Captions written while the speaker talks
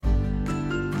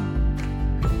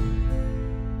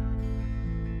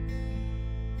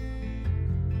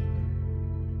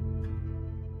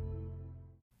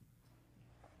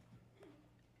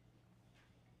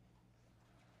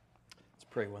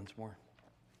Pray once more.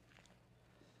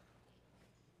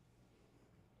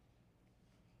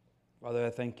 Father, I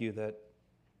thank you that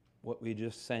what we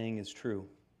just sang is true.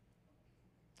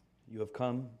 You have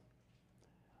come.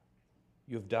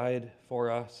 You have died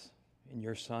for us in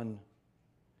your Son.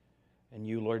 And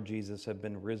you, Lord Jesus, have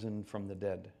been risen from the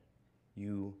dead.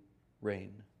 You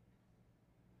reign.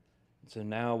 And so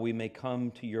now we may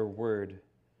come to your word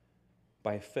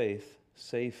by faith,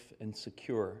 safe and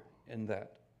secure in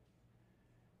that.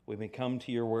 We may come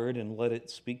to your word and let it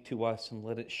speak to us and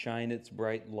let it shine its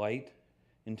bright light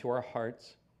into our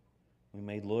hearts. We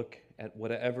may look at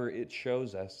whatever it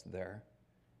shows us there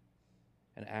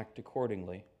and act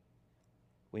accordingly.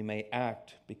 We may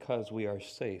act because we are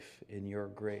safe in your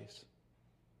grace.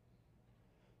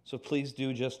 So please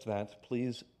do just that.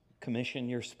 Please commission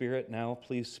your Spirit now.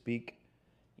 Please speak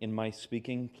in my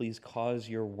speaking. Please cause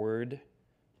your word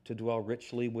to dwell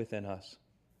richly within us.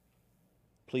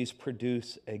 Please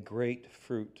produce a great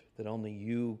fruit that only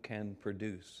you can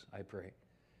produce, I pray.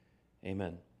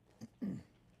 Amen.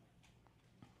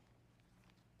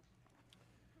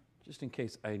 Just in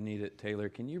case I need it, Taylor,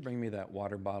 can you bring me that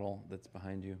water bottle that's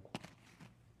behind you?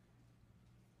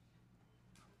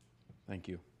 Thank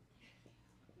you.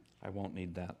 I won't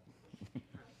need that.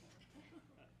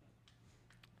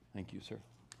 Thank you, sir.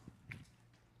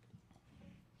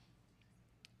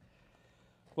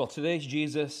 Well, today's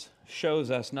Jesus shows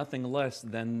us nothing less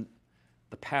than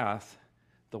the path,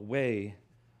 the way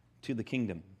to the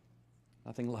kingdom.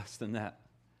 Nothing less than that.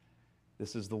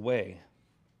 This is the way.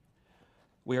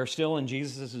 We are still in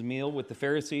Jesus' meal with the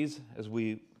Pharisees, as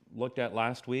we looked at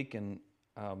last week, and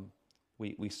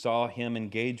we saw him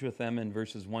engage with them in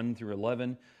verses 1 through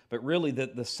 11. But really,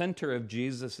 the center of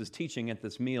Jesus' teaching at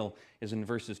this meal is in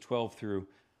verses 12 through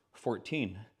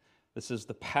 14. This is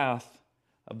the path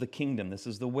of the kingdom. This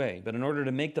is the way. But in order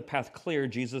to make the path clear,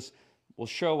 Jesus will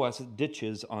show us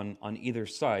ditches on either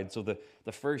side. So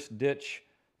the first ditch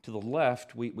to the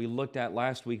left, we looked at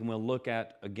last week, and we'll look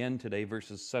at again today,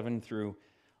 verses 7 through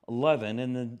 11.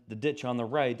 And then the ditch on the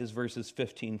right is verses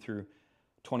 15 through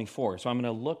 24. So I'm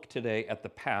going to look today at the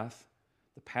path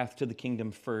to the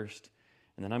kingdom first.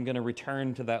 And then I'm going to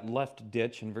return to that left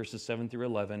ditch in verses 7 through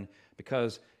 11,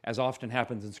 because as often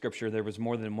happens in Scripture, there was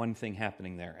more than one thing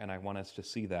happening there, and I want us to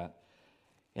see that.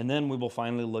 And then we will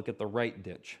finally look at the right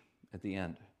ditch at the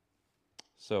end.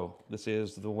 So this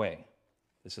is the way.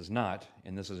 This is not,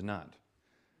 and this is not.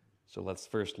 So let's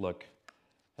first look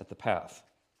at the path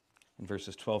in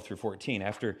verses 12 through 14.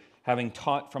 After having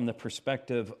taught from the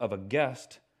perspective of a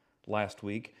guest last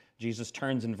week, Jesus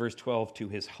turns in verse 12 to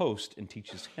his host and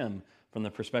teaches him from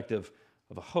the perspective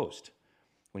of a host.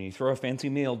 When you throw a fancy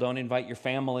meal, don't invite your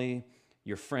family,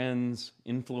 your friends,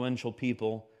 influential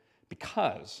people,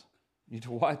 because you need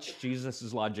to watch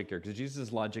Jesus' logic here, because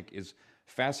Jesus' logic is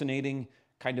fascinating,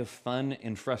 kind of fun,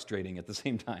 and frustrating at the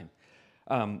same time.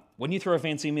 When you throw a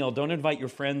fancy meal, don't invite your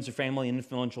friends or family and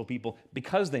influential people,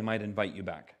 because they might invite you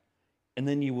back, and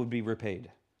then you would be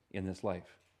repaid in this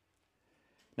life.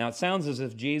 Now, it sounds as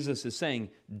if Jesus is saying,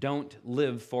 don't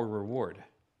live for reward.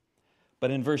 But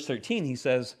in verse 13, he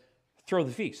says, throw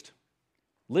the feast.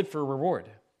 Live for reward.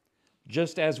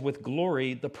 Just as with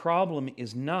glory, the problem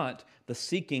is not the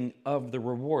seeking of the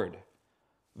reward.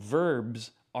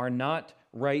 Verbs are not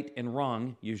right and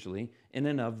wrong, usually, in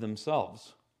and of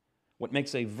themselves. What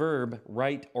makes a verb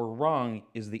right or wrong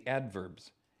is the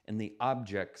adverbs and the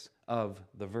objects of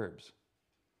the verbs.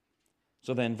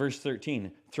 So then, verse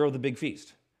 13, throw the big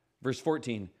feast. Verse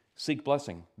 14, seek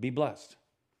blessing, be blessed.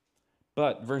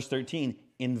 But, verse 13,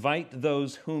 invite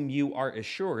those whom you are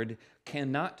assured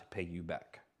cannot pay you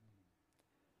back.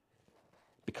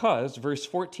 Because, verse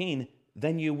 14,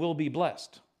 then you will be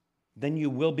blessed. Then you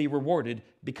will be rewarded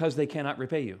because they cannot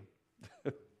repay you.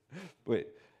 Wait,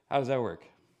 how does that work?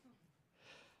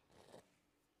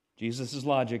 Jesus'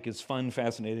 logic is fun,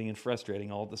 fascinating, and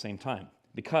frustrating all at the same time.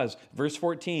 Because, verse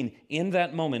 14, in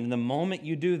that moment, in the moment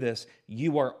you do this,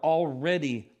 you are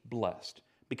already blessed.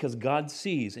 Because God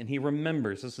sees and he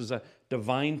remembers. This is a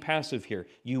divine passive here.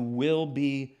 You will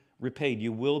be repaid.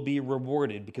 You will be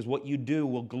rewarded, because what you do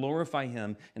will glorify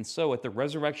him. And so at the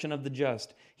resurrection of the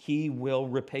just, he will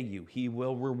repay you. He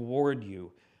will reward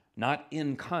you, not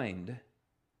in kind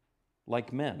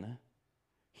like men.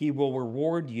 He will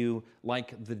reward you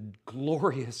like the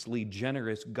gloriously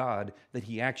generous God that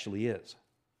he actually is.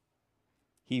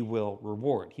 He will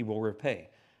reward. He will repay.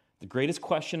 The greatest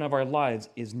question of our lives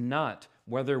is not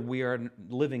whether we are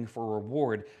living for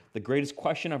reward. The greatest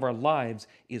question of our lives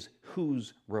is,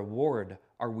 whose reward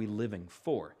are we living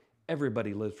for?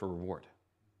 Everybody lives for reward.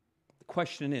 The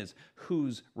question is,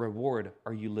 whose reward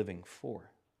are you living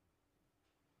for?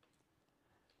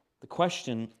 The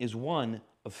question is one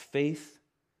of faith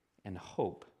and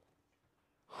hope.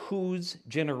 Whose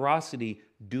generosity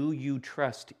do you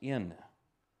trust in?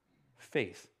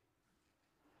 Faith.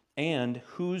 And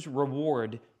whose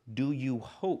reward do you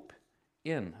hope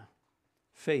in?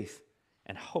 Faith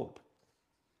and hope.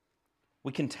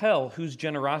 We can tell whose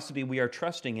generosity we are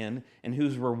trusting in and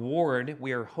whose reward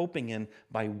we are hoping in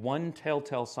by one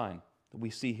telltale sign that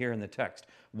we see here in the text,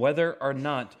 whether or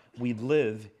not we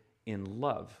live in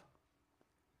love.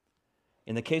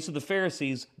 In the case of the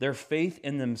Pharisees, their faith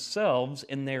in themselves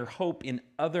and their hope in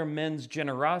other men's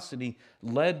generosity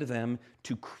led them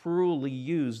to cruelly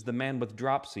use the man with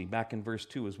dropsy, back in verse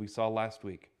 2, as we saw last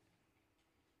week.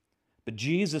 But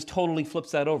Jesus totally flips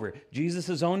that over.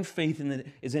 Jesus' own faith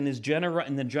is in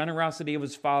the generosity of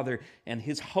his Father, and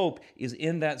his hope is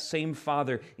in that same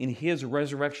Father, in his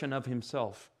resurrection of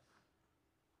himself.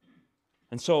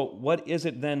 And so, what is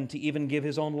it then to even give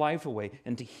his own life away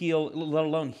and to heal, let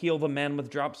alone heal the man with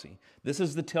dropsy? This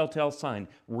is the telltale sign.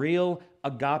 Real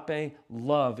agape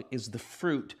love is the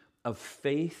fruit of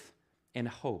faith and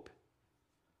hope.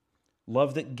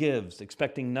 Love that gives,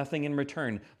 expecting nothing in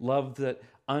return. Love that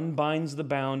unbinds the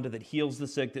bound, that heals the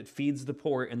sick, that feeds the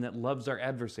poor, and that loves our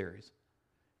adversaries.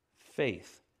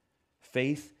 Faith.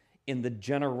 Faith in the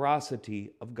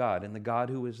generosity of God, in the God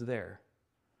who is there.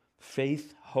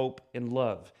 Faith, hope, and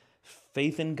love.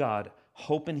 Faith in God,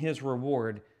 hope in his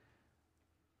reward,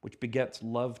 which begets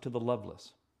love to the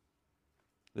loveless.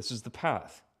 This is the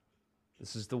path.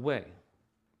 This is the way.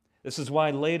 This is why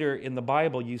later in the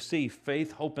Bible you see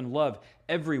faith, hope, and love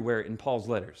everywhere in Paul's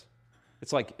letters.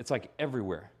 It's like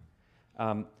everywhere.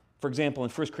 For example, in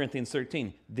 1 Corinthians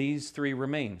 13, these three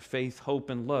remain, faith,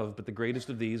 hope, and love, but the greatest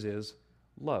of these is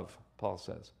love, Paul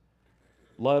says.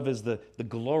 Love is the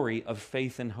glory of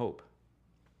faith and hope.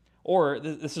 Or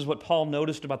this is what Paul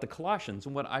noticed about the Colossians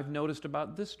and what I've noticed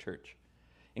about this church.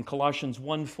 In Colossians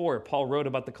 1:4, Paul wrote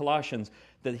about the Colossians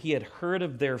that he had heard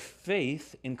of their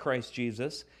faith in Christ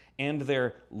Jesus and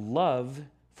their love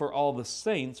for all the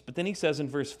saints. But then he says in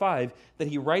verse 5 that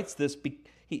he writes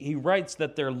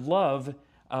that their love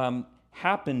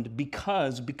happened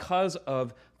because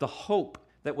of the hope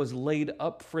that was laid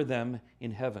up for them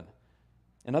in heaven.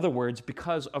 In other words,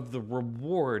 because of the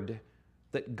reward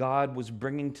that God was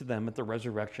bringing to them at the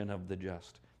resurrection of the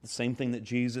just. The same thing that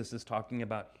Jesus is talking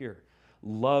about here.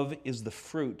 Love is the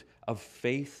fruit of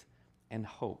faith and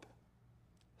hope.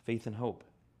 Faith and hope.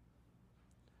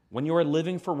 When you are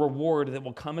living for reward that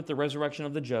will come at the resurrection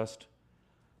of the just,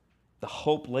 the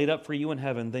hope laid up for you in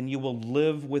heaven, then you will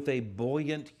live with a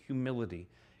buoyant humility,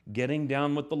 getting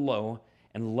down with the low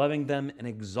and loving them and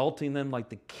exalting them like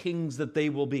the kings that they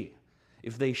will be,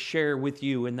 if they share with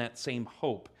you in that same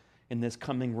hope in this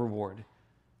coming reward,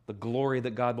 the glory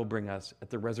that God will bring us at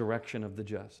the resurrection of the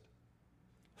just.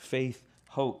 Faith,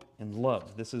 hope, and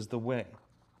love. This is the way.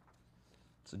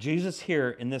 So Jesus here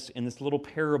in this little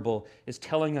parable is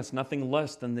telling us nothing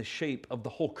less than the shape of the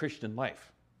whole Christian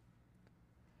life.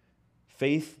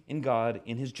 Faith in God,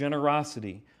 in his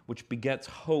generosity, which begets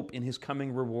hope in his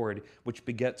coming reward, which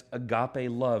begets agape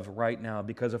love right now.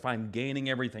 Because if I'm gaining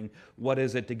everything, what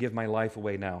is it to give my life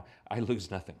away now? I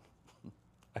lose nothing.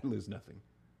 I lose nothing.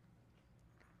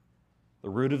 The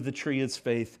root of the tree is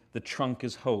faith, the trunk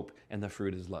is hope, and the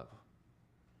fruit is love.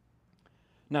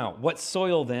 Now, what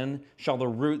soil then shall the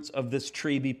roots of this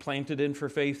tree be planted in for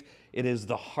faith? It is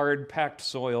the hard-packed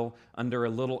soil under a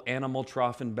little animal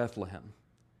trough in Bethlehem.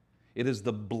 It is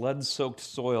the blood-soaked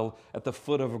soil at the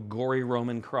foot of a gory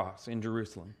Roman cross in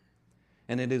Jerusalem.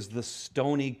 And it is the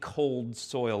stony, cold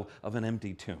soil of an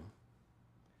empty tomb.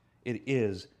 It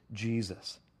is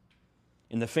Jesus.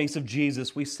 In the face of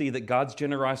Jesus, we see that God's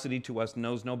generosity to us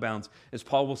knows no bounds. As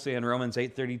Paul will say in Romans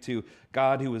 8:32,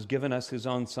 God who has given us his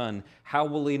own Son, how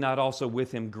will he not also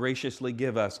with him graciously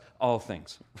give us all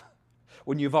things?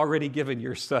 When you've already given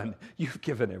your Son, you've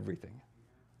given everything.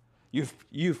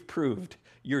 You've proved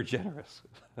you're generous.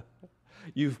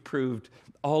 You've proved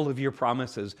all of your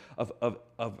promises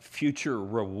of future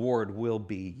reward will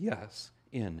be yes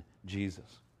in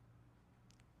Jesus.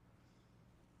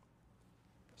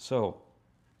 So,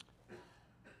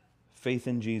 faith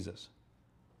in Jesus.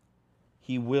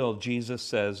 He will, Jesus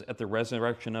says, at the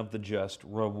resurrection of the just,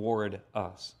 reward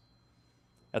us.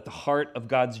 At the heart of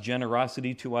God's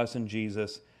generosity to us in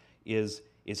Jesus is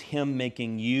him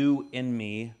making you and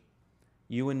me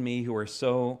who are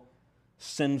so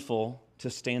sinful to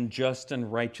stand just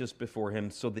and righteous before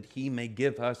him so that he may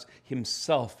give us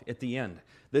himself at the end.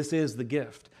 This is the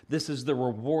gift. This is the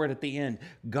reward at the end.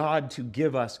 God to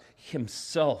give us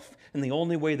himself. And the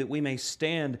only way that we may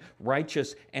stand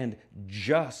righteous and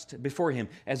just before him,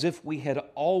 as if we had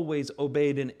always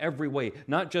obeyed in every way,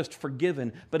 not just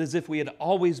forgiven, but as if we had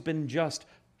always been just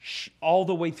all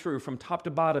the way through, from top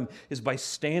to bottom, is by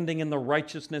standing in the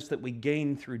righteousness that we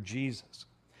gain through Jesus.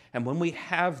 And when we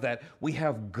have that, we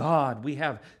have God, we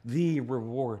have the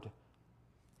reward.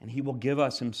 And he will give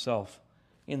us himself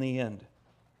in the end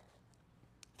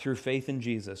through faith in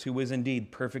Jesus, who is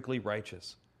indeed perfectly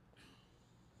righteous.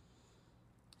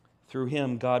 Through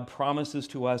him, God promises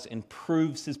to us and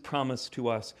proves his promise to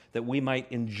us that we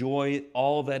might enjoy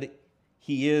all that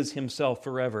he is himself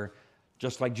forever,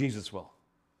 just like Jesus will.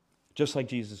 Just like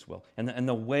Jesus will. And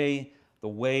the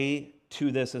way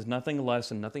to this is nothing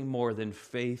less and nothing more than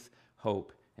faith,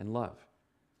 hope, and love.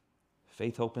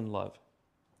 Faith, hope, and love.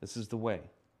 This is the way.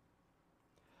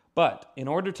 But in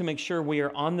order to make sure we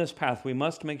are on this path, we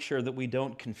must make sure that we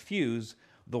don't confuse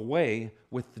the way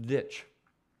with the ditch.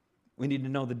 We need to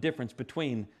know the difference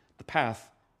between the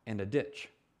path and a ditch.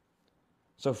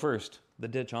 So first, the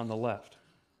ditch on the left.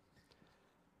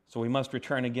 So we must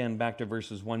return again back to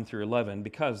verses 1 through 11,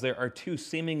 because there are two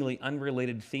seemingly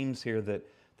unrelated themes here that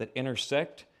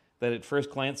intersect, that at first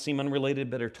glance seem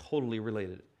unrelated but are totally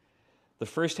related. The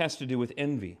first has to do with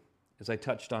envy, as I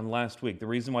touched on last week. The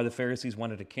reason why the Pharisees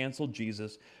wanted to cancel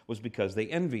Jesus was because they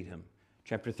envied him.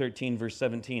 Chapter 13, verse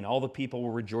 17, all the people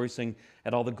were rejoicing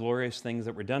at all the glorious things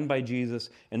that were done by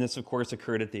Jesus, and this, of course,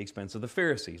 occurred at the expense of the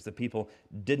Pharisees. The people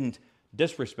didn't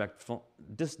disrespect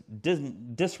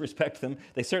them.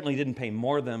 They certainly didn't pay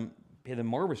them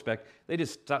more respect. They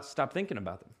just stopped thinking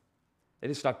about them. They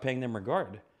just stopped paying them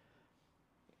regard.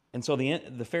 And so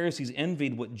the Pharisees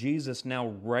envied what Jesus now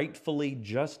rightfully,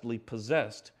 justly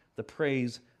possessed, the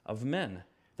praise of men.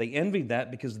 They envied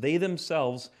that because they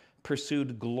themselves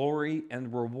pursued glory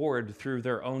and reward through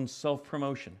their own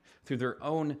self-promotion, through their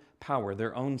own power,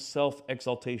 their own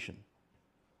self-exaltation.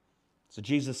 So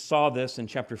Jesus saw this in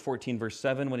chapter 14, verse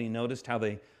 7, when he noticed how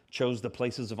they chose the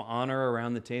places of honor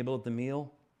around the table at the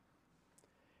meal.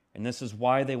 And this is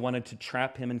why they wanted to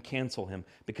trap him and cancel him,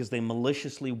 because they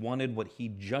maliciously wanted what he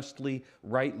justly,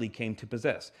 rightly came to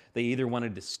possess. They either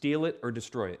wanted to steal it or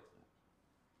destroy it.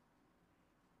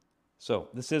 So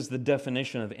this is the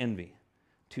definition of envy: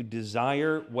 to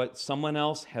desire what someone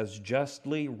else has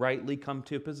justly, rightly come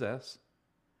to possess,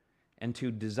 and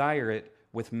to desire it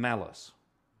with malice,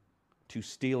 to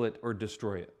steal it or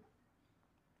destroy it.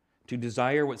 To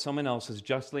desire what someone else has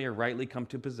justly or rightly come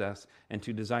to possess, and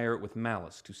to desire it with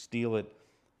malice, to steal it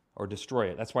or destroy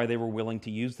it. That's why they were willing to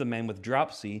use the man with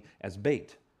dropsy as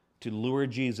bait, to lure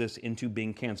Jesus into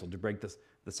being canceled, to break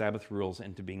the Sabbath rules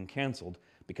into being canceled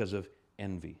because of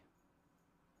envy.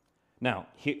 Now,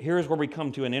 here is where we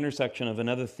come to an intersection of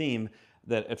another theme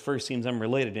that at first seems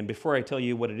unrelated. And before I tell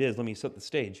you what it is, let me set the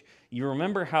stage. You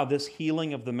remember how this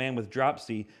healing of the man with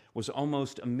dropsy was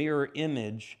almost a mirror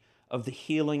image of the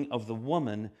healing of the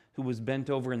woman who was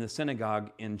bent over in the synagogue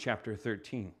in chapter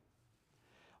 13.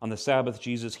 On the Sabbath,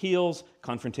 Jesus heals.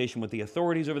 Confrontation with the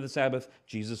authorities over the Sabbath,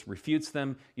 Jesus refutes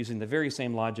them using the very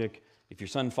same logic. If your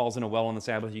son falls in a well on the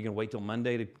Sabbath, you can wait till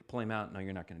Monday to pull him out? No,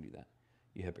 you're not going to do that,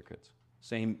 you hypocrites.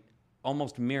 Same,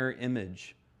 almost mirror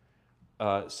image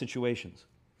situations.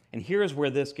 And here is where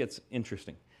this gets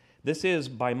interesting. This is,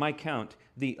 by my count,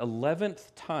 the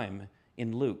 11th time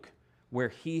in Luke where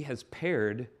he has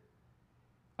paired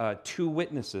two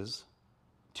witnesses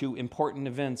to important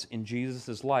events in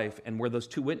Jesus' life, and where those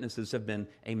two witnesses have been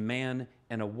a man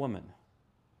and a woman.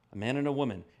 A man and a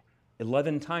woman.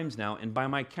 11 times now, and by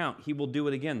my count, he will do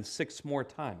it again 6 more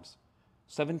times.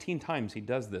 17 times he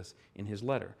does this in his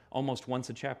letter, almost once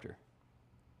a chapter.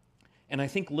 And I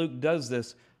think Luke does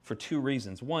this for 2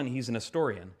 reasons. One, he's an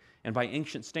historian, and by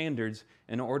ancient standards,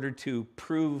 in order to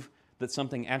prove that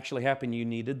something actually happened, you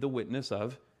needed the witness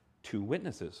of 2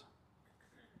 witnesses.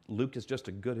 Luke is just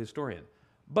a good historian.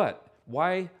 But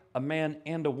why a man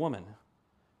and a woman?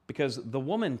 Because the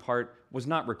woman part was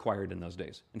not required in those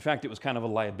days. In fact, it was kind of a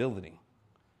liability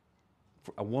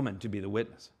for a woman to be the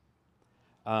witness.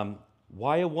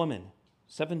 Why a woman?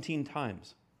 17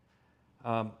 times.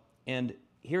 And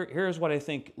here's what I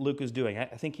think Luke is doing. I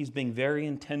think he's being very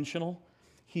intentional.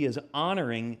 He is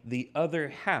honoring the other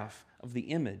half of the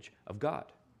image of God.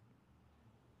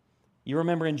 You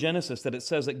remember in Genesis that it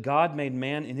says that God made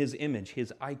man in his image,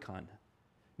 his icon.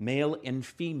 Male and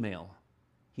female,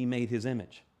 he made his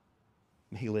image.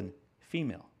 Male and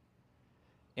female.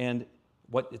 And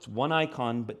it's one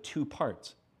icon, but 2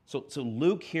 parts. So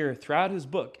Luke here, throughout his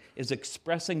book, is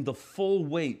expressing the full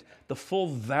weight, the full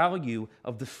value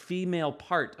of the female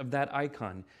part of that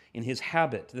icon in his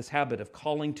habit, this habit of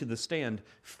calling to the stand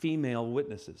female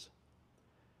witnesses.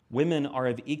 Women are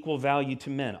of equal value to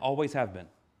men, always have been.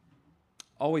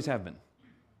 Always have been.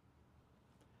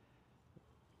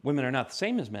 Women are not the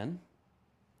same as men.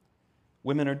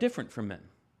 Women are different from men.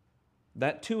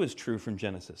 That too is true from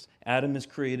Genesis. Adam is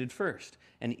created first,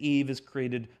 and Eve is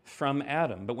created from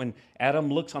Adam. But when Adam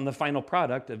looks on the final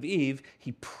product of Eve,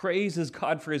 he praises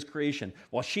God for his creation.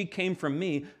 While she came from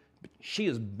me, she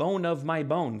is bone of my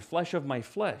bone, flesh of my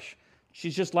flesh.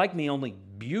 She's just like me, only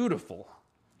beautiful.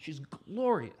 She's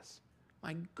glorious.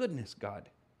 My goodness, God.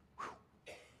 Whew.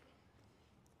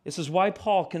 This is why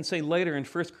Paul can say later in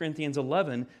 1 Corinthians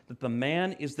 11 that the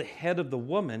man is the head of the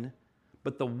woman,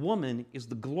 but the woman is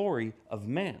the glory of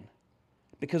man.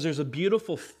 Because there's a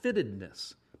beautiful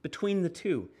fittedness between the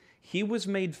two. He was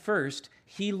made first,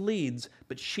 he leads,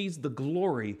 but she's the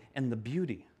glory and the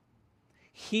beauty.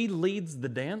 He leads the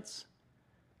dance,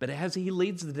 but as he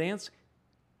leads the dance,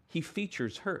 he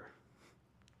features her.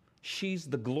 She's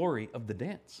the glory of the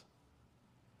dance.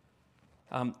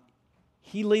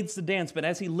 He leads the dance, but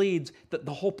as he leads,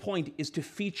 the whole point is to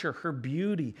feature her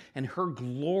beauty and her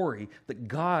glory that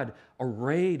God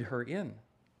arrayed her in.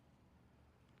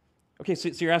 Okay, so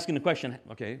you're asking the question,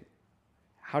 okay,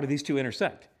 how do these two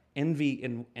intersect?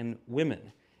 Envy and women.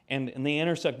 And they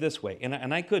intersect this way.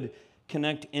 And I could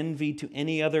connect envy to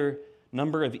any other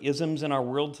number of isms in our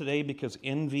world today because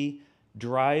envy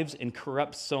drives and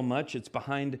corrupts so much. It's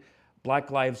behind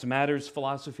Black Lives Matter's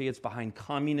philosophy. It's behind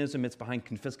communism. It's behind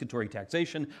confiscatory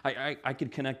taxation. I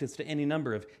could connect this to any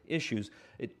number of issues.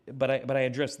 But I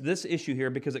address this issue here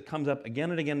because it comes up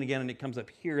again and again and again, and it comes up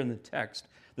here in the text,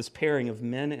 this pairing of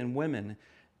men and women.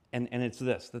 And it's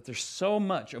this, that there's so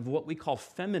much of what we call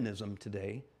feminism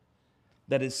today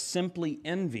that is simply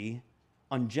envy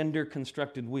on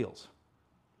gender-constructed wheels.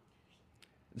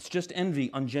 It's just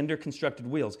envy on gender-constructed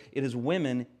wheels. It is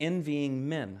women envying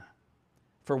men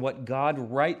for what God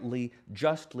rightly,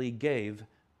 justly gave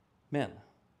men.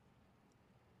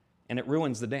 And it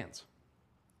ruins the dance.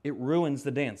 It ruins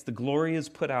the dance. The glory is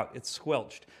put out. It's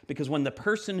squelched. Because when the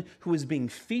person who is being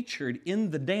featured in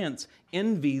the dance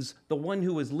envies the one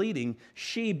who is leading,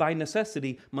 she, by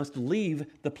necessity, must leave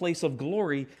the place of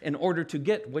glory in order to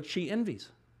get what she envies.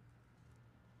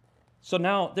 So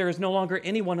now there is no longer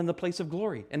anyone in the place of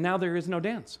glory, and now there is no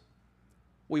dance.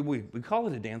 We call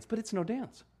it a dance, but it's no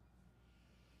dance.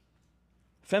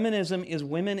 Feminism is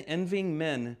women envying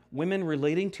men, women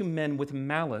relating to men with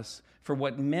malice for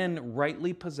what men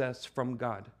rightly possess from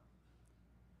God.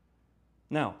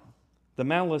 Now, the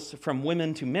malice from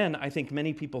women to men, I think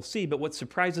many people see, but what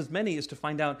surprises many is to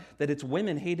find out that it's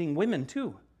women hating women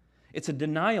too. It's a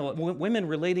denial, women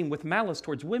relating with malice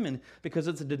towards women, because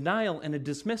it's a denial and a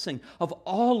dismissing of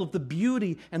all of the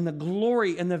beauty and the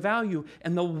glory and the value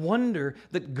and the wonder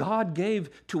that God gave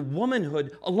to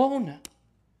womanhood alone,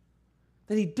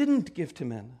 that he didn't give to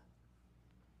men.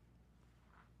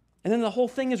 And then the whole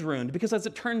thing is ruined because, as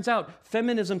it turns out,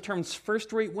 feminism turns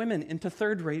first-rate women into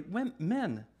third-rate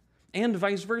men, and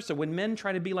vice versa. When men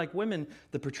try to be like women,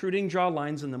 the protruding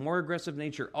jawlines and the more aggressive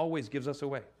nature always gives us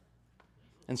away.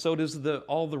 And so does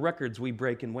all the records we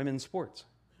break in women's sports.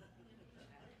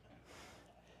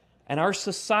 And our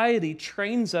society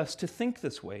trains us to think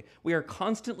this way. We are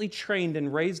constantly trained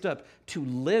and raised up to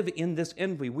live in this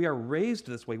envy. We are raised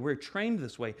this way. We're trained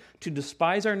this way to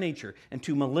despise our nature and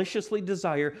to maliciously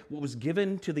desire what was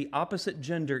given to the opposite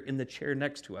gender in the chair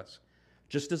next to us.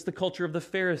 Just as the culture of the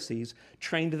Pharisees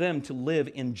trained them to live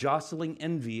in jostling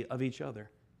envy of each other.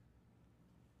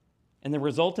 And the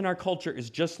result in our culture is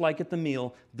just like at the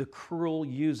meal, the cruel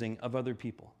using of other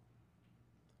people.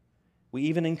 We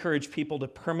even encourage people to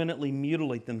permanently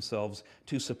mutilate themselves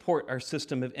to support our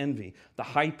system of envy. The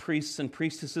high priests and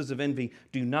priestesses of envy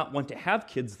do not want to have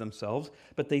kids themselves,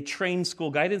 but they train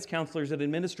school guidance counselors and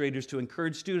administrators to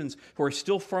encourage students who are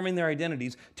still forming their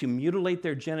identities to mutilate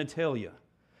their genitalia,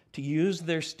 to use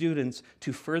their students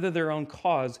to further their own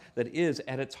cause that is,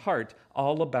 at its heart,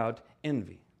 all about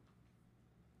envy.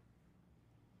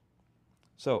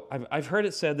 So I've heard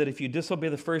it said that if you disobey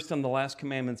the first and the last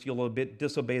commandments, you'll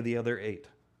disobey the other 8.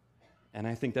 And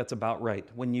I think that's about right.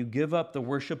 When you give up the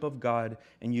worship of God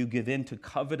and you give in to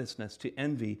covetousness, to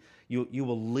envy, you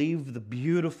will leave the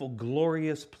beautiful,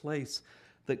 glorious place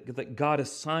that God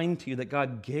assigned to you, that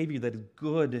God gave you, that is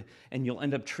good, and you'll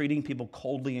end up treating people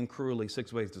coldly and cruelly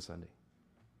 6 ways to Sunday.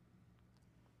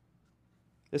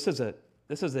 This is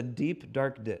a deep,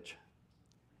 dark ditch.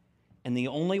 And the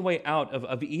only way out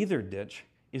of either ditch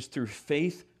is through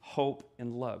faith, hope,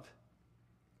 and love.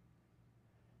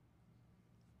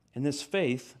 And this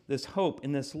faith, this hope,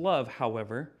 and this love,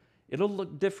 however, it'll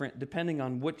look different depending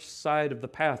on which side of the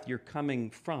path you're coming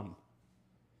from.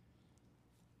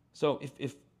 So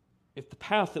if the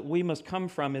path that we must come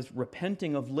from is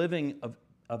repenting of living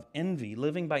of envy,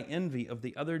 living by envy of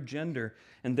the other gender,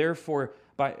 and therefore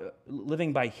by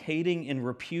living by hating and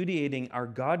repudiating our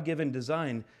God-given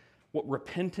design, what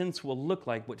repentance will look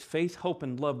like, what faith, hope,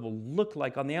 and love will look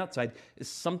like on the outside is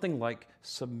something like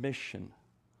submission.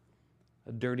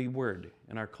 A dirty word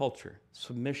in our culture,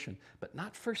 submission, but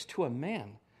not first to a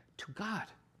man, to God,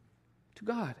 to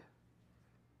God.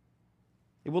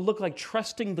 It will look like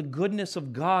trusting the goodness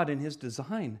of God in His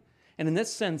design. And in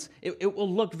this sense, it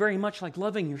will look very much like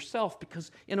loving yourself, because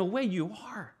in a way you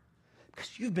are.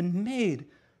 Because you've been made,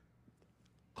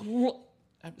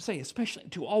 I say especially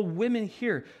to all women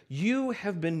here, you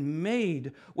have been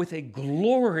made with a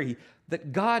glory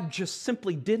that God just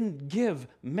simply didn't give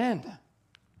men.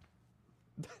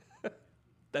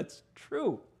 That's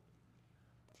true.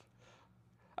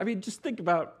 I mean, just think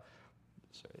about,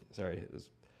 sorry, it was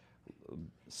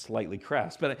slightly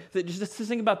crass, but just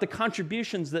think about the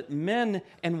contributions that men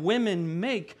and women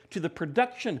make to the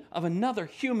production of another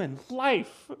human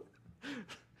life.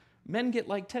 Men get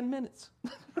like 10 minutes.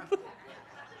 That's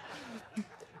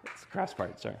the crass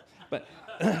part, sorry. But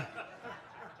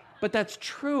that's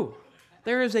true.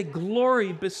 There is a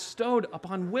glory bestowed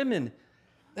upon women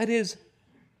that is,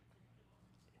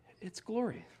 it's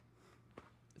glory.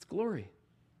 It's glory.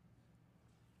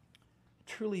 It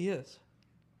truly is.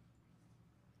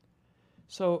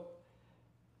 So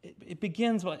it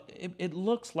begins, it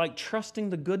looks like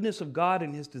trusting the goodness of God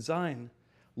and His design,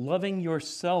 loving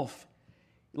yourself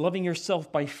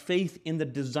by faith in the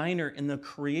designer and the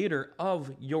creator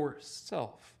of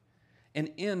yourself,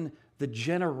 and in the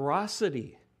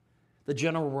generosity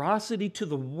to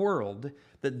the world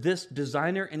that this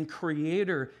designer and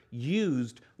creator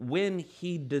used when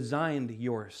He designed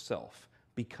yourself,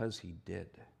 because He did.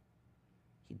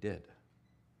 He did.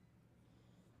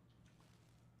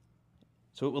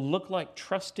 So it will look like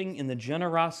trusting in the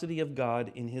generosity of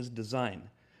God in His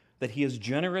design, that He is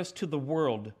generous to the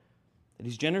world, that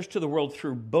He's generous to the world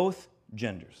through both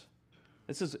genders.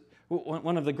 This is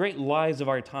one of the great lies of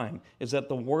our time, is that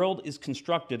the world is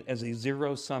constructed as a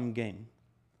zero-sum game,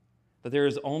 that there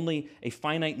is only a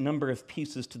finite number of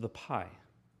pieces to the pie.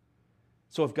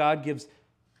 So if God gives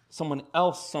someone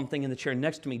else something in the chair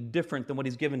next to me different than what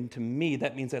He's given to me,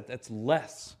 that means that that's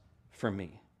less for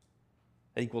me.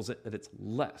 That equals it, that it's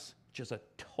less. Just a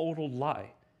total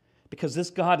lie. Because this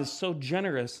God is so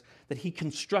generous that He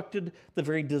constructed the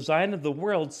very design of the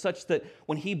world such that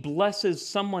when He blesses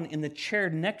someone in the chair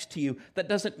next to you, that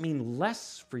doesn't mean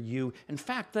less for you. In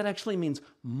fact, that actually means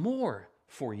more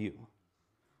for you.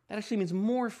 That actually means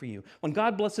more for you. When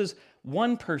God blesses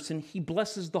one person, He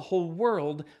blesses the whole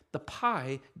world. The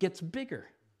pie gets bigger.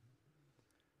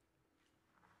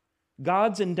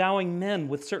 God's endowing men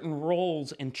with certain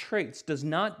roles and traits does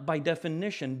not, by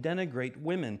definition, denigrate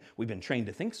women. We've been trained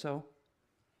to think so.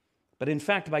 But in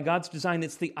fact, by God's design,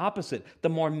 it's the opposite. The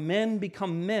more men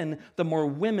become men, the more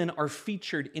women are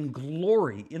featured in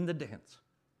glory in the dance.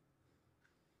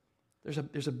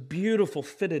 There's a beautiful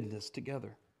fittedness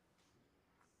together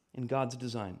in God's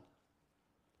design.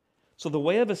 So the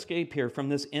way of escape here from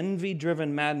this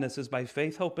envy-driven madness is by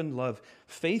faith, hope, and love.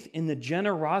 Faith in the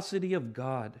generosity of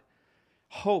God.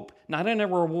 Hope, not in a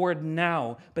reward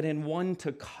now, but in one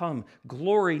to come.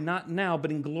 Glory, not now, but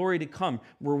in glory to come.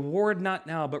 Reward, not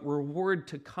now, but reward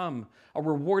to come. A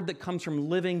reward that comes from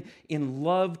living in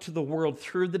love to the world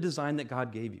through the design that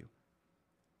God gave you.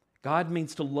 God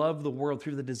means to love the world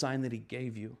through the design that He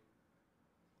gave you.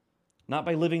 Not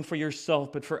by living for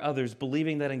yourself, but for others,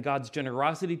 believing that in God's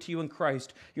generosity to you in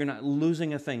Christ, you're not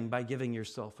losing a thing by giving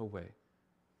yourself away.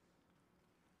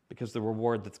 Because the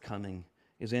reward that's coming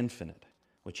is infinite,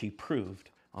 which He proved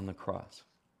on the cross.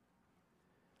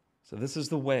 So this is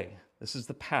the way, this is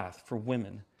the path for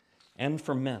women and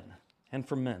for men,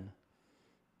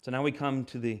 So now we come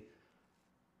to the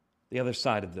other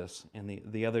side of this and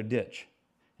the other ditch.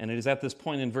 And it is at this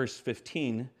point in verse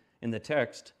 15 in the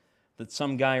text that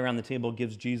some guy around the table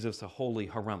gives Jesus a holy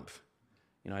harumph.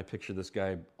 You know, I picture this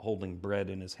guy holding bread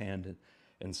in his hand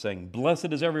and saying,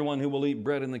 "Blessed is everyone who will eat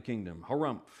bread in the kingdom."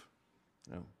 Harumph.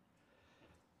 You know,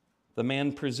 the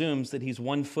man presumes that he's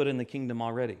 1 foot in the kingdom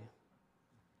already.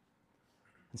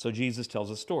 And so Jesus tells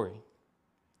a story.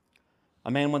 A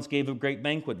man once gave a great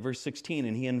banquet, verse 16,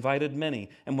 and he invited many.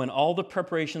 And when all the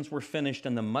preparations were finished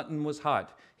and the mutton was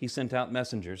hot, he sent out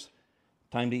messengers.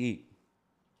 Time to eat.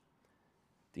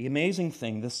 The amazing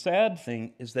thing, the sad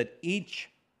thing, is that each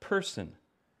person,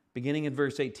 beginning in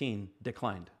verse 18,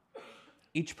 declined.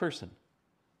 each person.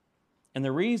 And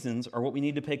the reasons are what we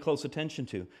need to pay close attention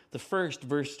to. The first,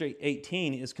 verse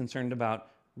 18, is concerned about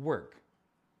work.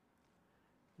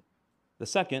 The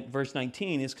second, verse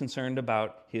 19, is concerned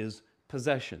about his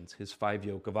possessions, his 5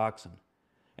 yoke of oxen.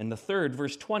 And the third,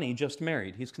 verse 20, just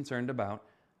married. He's concerned about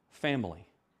family.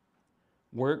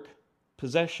 Work,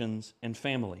 possessions, and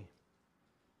family.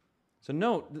 So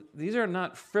note, these are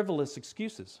not frivolous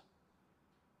excuses.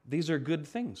 These are good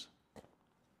things.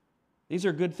 These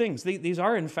are good things. These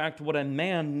are, in fact, what a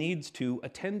man needs to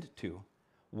attend to.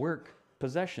 Work,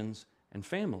 possessions, and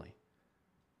family.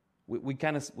 We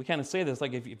kind of say this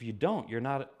like if you don't, you're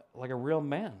not like a real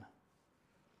man.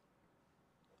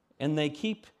 And they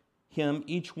keep him,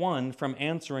 each one, from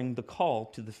answering the call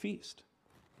to the feast.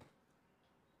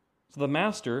 So the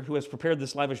master who has prepared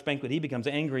this lavish banquet, he becomes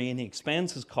angry and he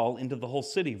expands his call into the whole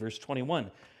city, verse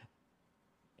 21.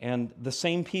 And the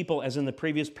same people as in the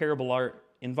previous parable are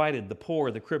invited, the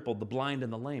poor, the crippled, the blind,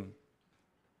 and the lame.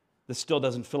 This still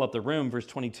doesn't fill up the room, verse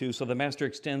 22, so the master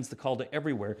extends the call to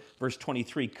everywhere, verse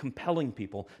 23, compelling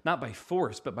people, not by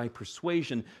force, but by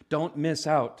persuasion. Don't miss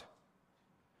out.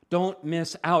 Don't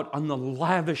miss out on the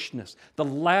lavishness, the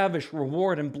lavish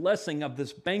reward and blessing of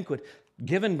this banquet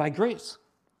given by grace,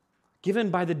 given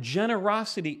by the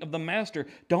generosity of the master.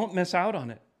 Don't miss out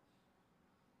on it.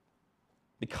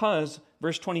 Because,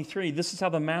 verse 23, this is how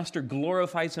the master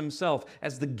glorifies himself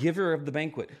as the giver of the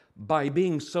banquet, by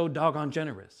being so doggone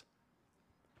generous.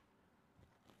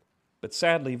 But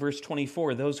sadly, verse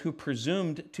 24, those who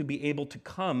presumed to be able to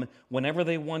come whenever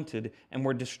they wanted and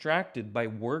were distracted by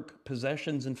work,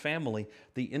 possessions, and family,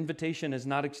 the invitation is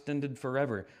not extended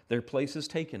forever. Their place is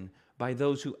taken by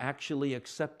those who actually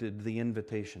accepted the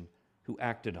invitation, who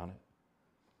acted on it.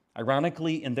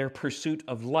 Ironically, in their pursuit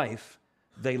of life,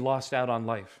 they lost out on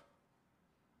life.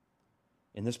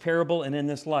 In this parable and in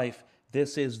this life,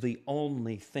 this is the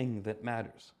only thing that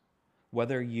matters,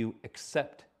 whether you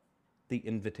accept the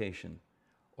invitation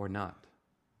or not.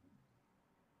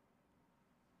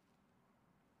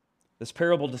 This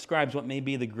parable describes what may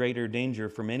be the greater danger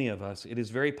for many of us. It is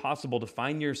very possible to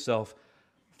find yourself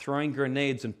throwing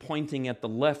grenades and pointing at the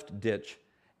left ditch,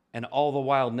 and all the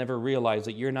while never realize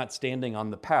that you're not standing on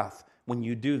the path. When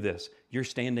you do this, you're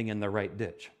standing in the right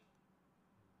ditch.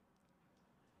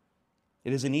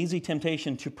 It is an easy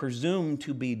temptation to presume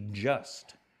to be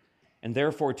just, and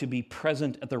therefore to be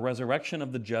present at the resurrection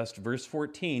of the just, verse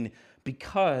 14,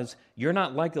 because you're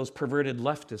not like those perverted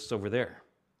leftists over there.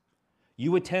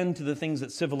 You attend to the things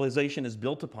that civilization is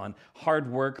built upon: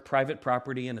 hard work, private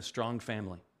property, and a strong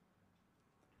family.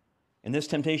 And this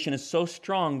temptation is so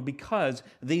strong because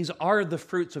these are the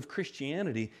fruits of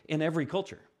Christianity in every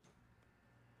culture.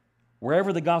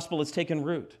 Wherever the gospel has taken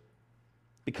root,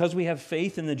 because we have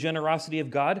faith in the generosity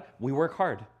of God, we work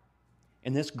hard.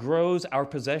 And this grows our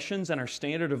possessions and our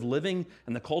standard of living,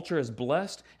 and the culture is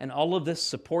blessed, and all of this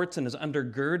supports and is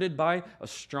undergirded by a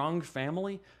strong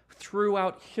family.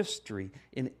 Throughout history,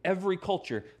 in every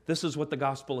culture, this is what the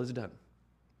gospel has done.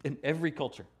 In every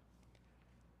culture.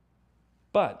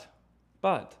 But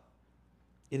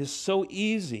it is so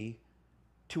easy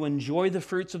to enjoy the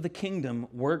fruits of the kingdom,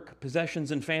 work,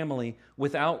 possessions, and family,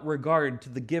 without regard to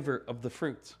the giver of the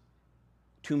fruits.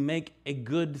 To make a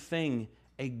good thing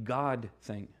a God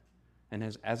thing. And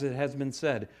as it has been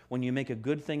said, when you make a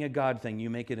good thing a God thing, you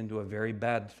make it into a very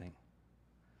bad thing.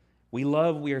 We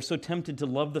are so tempted to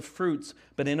love the fruits,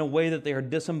 but in a way that they are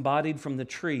disembodied from the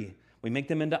tree. We make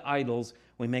them into idols.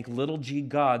 We make little g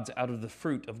gods out of the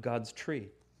fruit of God's tree.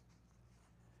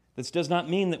 This does not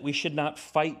mean that we should not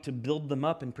fight to build them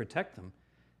up and protect them.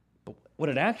 But what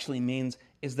it actually means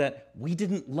is that we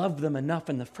didn't love them enough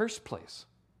in the first place.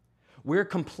 We're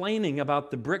complaining about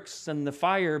the bricks and the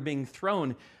fire being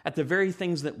thrown at the very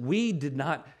things that we did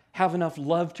not have enough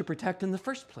love to protect in the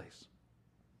first place.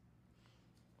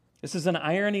 This is an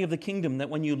irony of the kingdom, that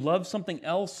when you love something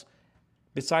else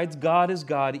besides God as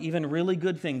God, even really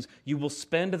good things, you will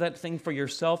spend that thing for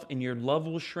yourself, and your love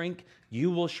will shrink,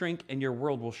 you will shrink, and your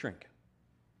world will shrink.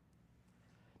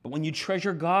 But when you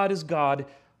treasure God as God,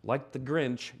 like the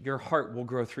Grinch, your heart will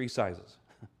grow 3 sizes.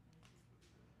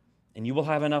 And you will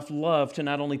have enough love to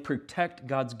not only protect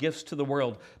God's gifts to the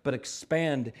world, but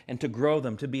expand and to grow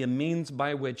them, to be a means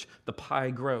by which the pie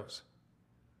grows.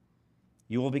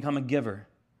 You will become a giver.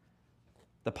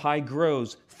 The pie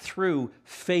grows through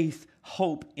faith,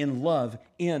 hope, and love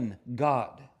in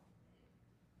God.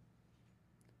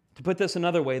 To put this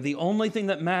another way, the only thing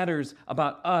that matters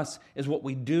about us is what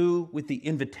we do with the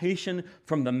invitation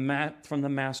from the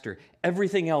master.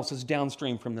 Everything else is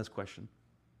downstream from this question.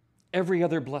 Every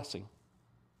other blessing.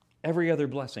 Every other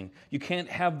blessing. You can't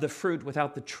have the fruit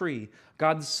without the tree.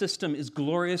 God's system is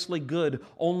gloriously good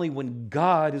only when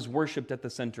God is worshiped at the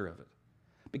center of it.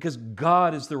 Because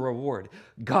God is the reward.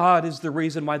 God is the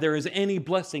reason why there is any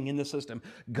blessing in the system.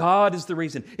 God is the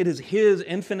reason. It is His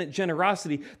infinite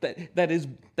generosity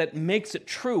that makes it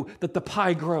true that the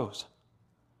pie grows.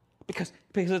 Because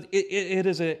it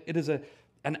is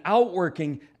an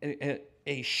outworking,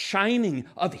 a shining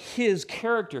of His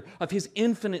character, of His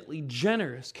infinitely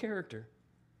generous character,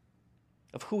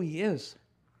 of who He is.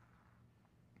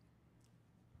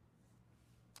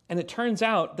 And it turns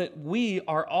out that we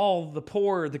are all the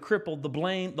poor, the crippled, the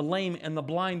lame, and the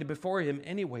blind before Him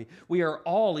anyway. We are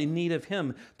all in need of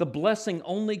Him. The blessing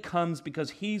only comes because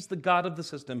He's the God of the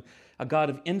system, a God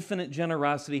of infinite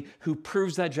generosity who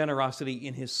proves that generosity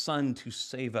in His Son to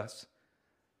save us.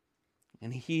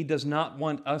 And He does not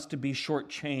want us to be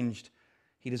shortchanged.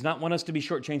 He does not want us to be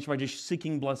shortchanged by just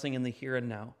seeking blessing in the here and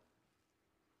now.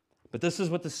 But this is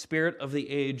what the spirit of the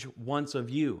age wants of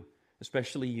you,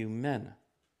 especially you men.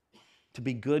 To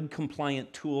be good,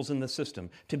 compliant tools in the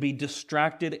system, to be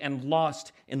distracted and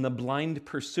lost in the blind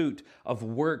pursuit of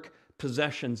work,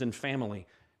 possessions, and family.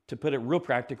 To put it real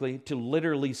practically, to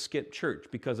literally skip church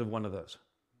because of one of those.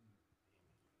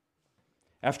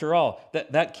 After all,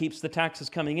 that keeps the taxes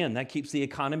coming in, that keeps the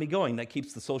economy going, that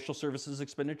keeps the social services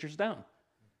expenditures down.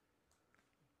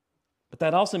 But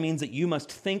that also means that you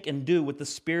must think and do what the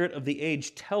spirit of the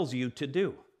age tells you to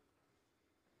do.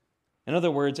 In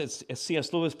other words, as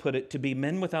C.S. Lewis put it, to be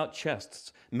men without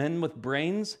chests, men with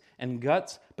brains and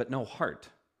guts, but no heart.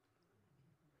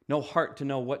 No heart to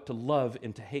know what to love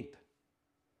and to hate.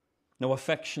 No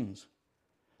affections.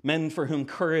 Men for whom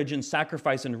courage and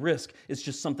sacrifice and risk is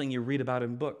just something you read about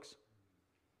in books.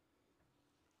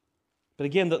 But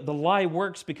again, the lie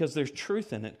works because there's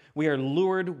truth in it. We are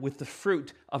lured with the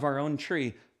fruit of our own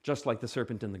tree, just like the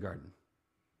serpent in the garden.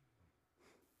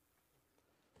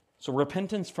 So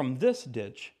repentance from this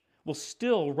ditch will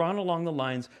still run along the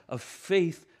lines of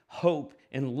faith, hope,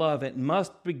 and love. It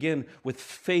must begin with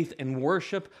faith and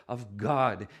worship of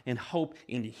God and hope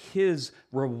in His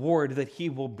reward that He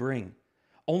will bring.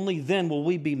 Only then will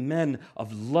we be men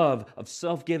of love, of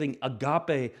self-giving,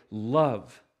 agape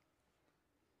love.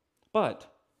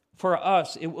 But for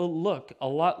us, it will look a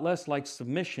lot less like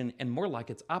submission and more like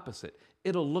its opposite.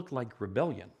 It'll look like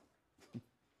rebellion.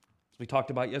 As we talked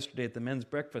about yesterday at the men's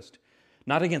breakfast.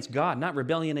 Not against God, not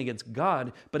rebellion against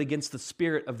God, but against the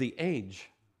spirit of the age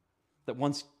that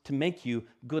wants to make you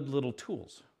good little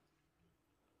tools.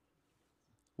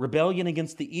 Rebellion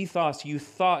against the ethos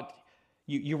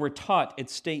you were taught at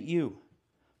State U.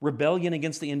 Rebellion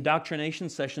against the indoctrination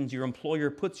sessions your employer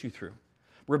puts you through.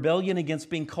 Rebellion against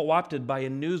being co-opted by a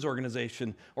news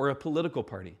organization or a political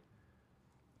party.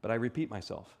 But I repeat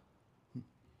myself.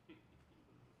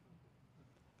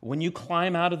 When you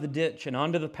climb out of the ditch and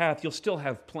onto the path, you'll still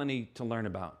have plenty to learn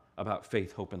about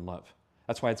faith, hope, and love.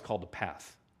 That's why it's called a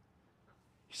path.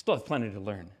 You still have plenty to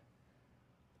learn.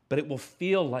 But it will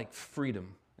feel like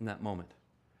freedom in that moment.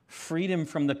 Freedom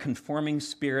from the conforming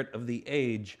spirit of the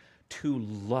age to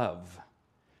love,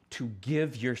 to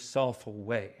give yourself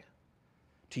away,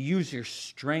 to use your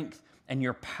strength and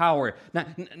your power,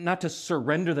 not to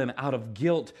surrender them out of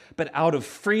guilt, but out of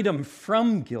freedom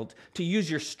from guilt, to use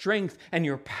your strength and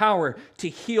your power to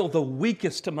heal the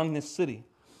weakest among this city,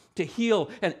 to heal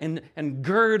and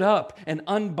gird up and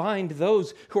unbind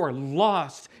those who are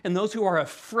lost and those who are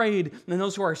afraid and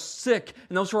those who are sick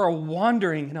and those who are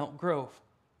wandering in Elk Grove,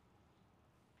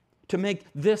 to make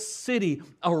this city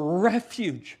a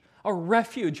refuge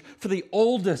for the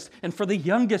oldest and for the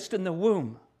youngest in the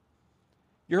womb.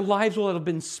 Your lives will have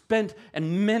been spent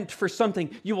and meant for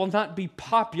something. You will not be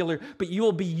popular, but you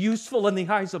will be useful in the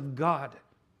eyes of God.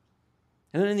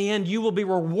 And in the end, you will be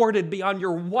rewarded beyond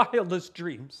your wildest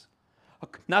dreams.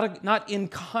 Not in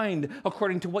kind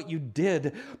according to what you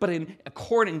did, but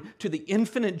according to the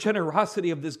infinite generosity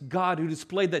of this God who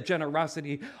displayed that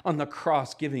generosity on the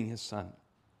cross, giving His Son.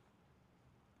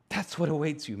 That's what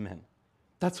awaits you, men.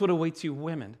 That's what awaits you,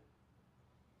 women.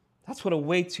 That's what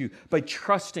awaits you by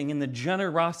trusting in the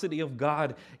generosity of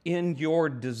God in your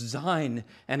design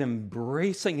and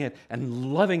embracing it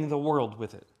and loving the world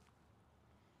with it.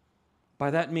 By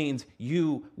that means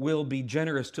you will be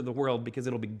generous to the world because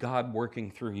it'll be God working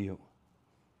through you,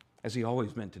 as He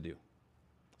always meant to do.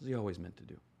 As He always meant to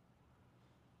do.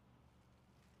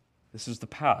 This is the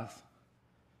path.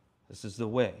 This is the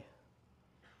way.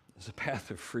 It's a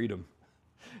path of freedom.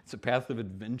 It's a path of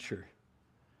adventure.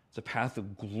 It's a path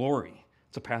of glory.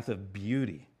 It's a path of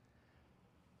beauty.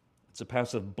 It's a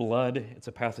path of blood. It's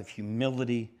a path of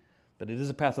humility. But it is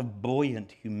a path of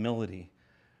buoyant humility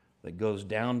that goes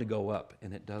down to go up,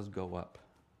 and it does go up.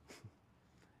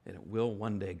 And it will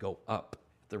one day go up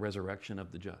at the resurrection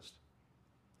of the just.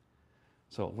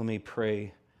 So let me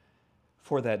pray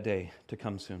for that day to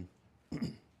come soon.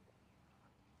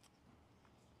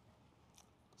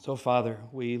 So, Father,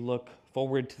 we look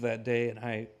forward to that day, and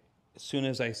as soon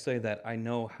as I say that, I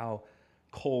know how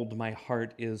cold my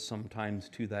heart is sometimes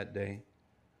to that day.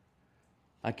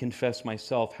 I confess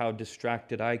myself how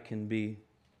distracted I can be.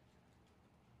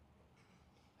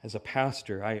 As a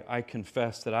pastor, I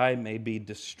confess that I may be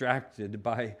distracted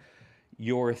by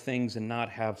your things and not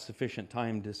have sufficient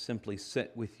time to simply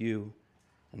sit with you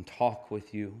and talk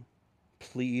with you,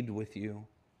 plead with you,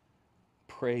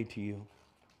 pray to you.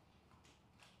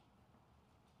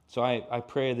 So I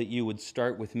pray that you would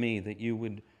start with me, that you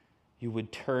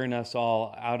would turn us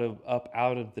all out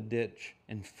of the ditch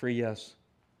and free us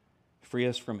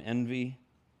from envy,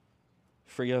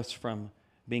 free us from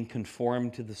being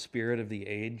conformed to the spirit of the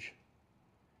age,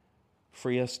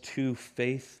 free us to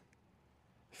faith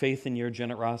in your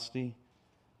generosity,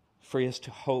 free us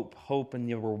to hope in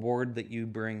the reward that you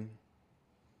bring,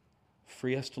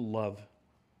 free us to love,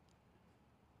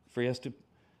 free us to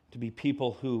be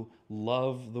people who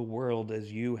love the world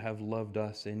as you have loved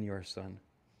us in your Son.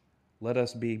 Let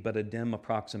us be but a dim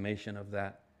approximation of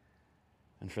that.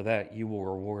 And for that, you will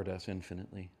reward us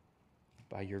infinitely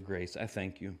by your grace. I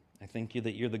thank you. I thank you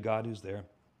that you're the God who's there.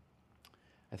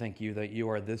 I thank you that you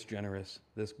are this generous,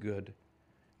 this good,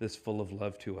 this full of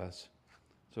love to us.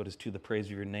 So it is to the praise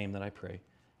of your name that I pray.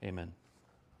 Amen.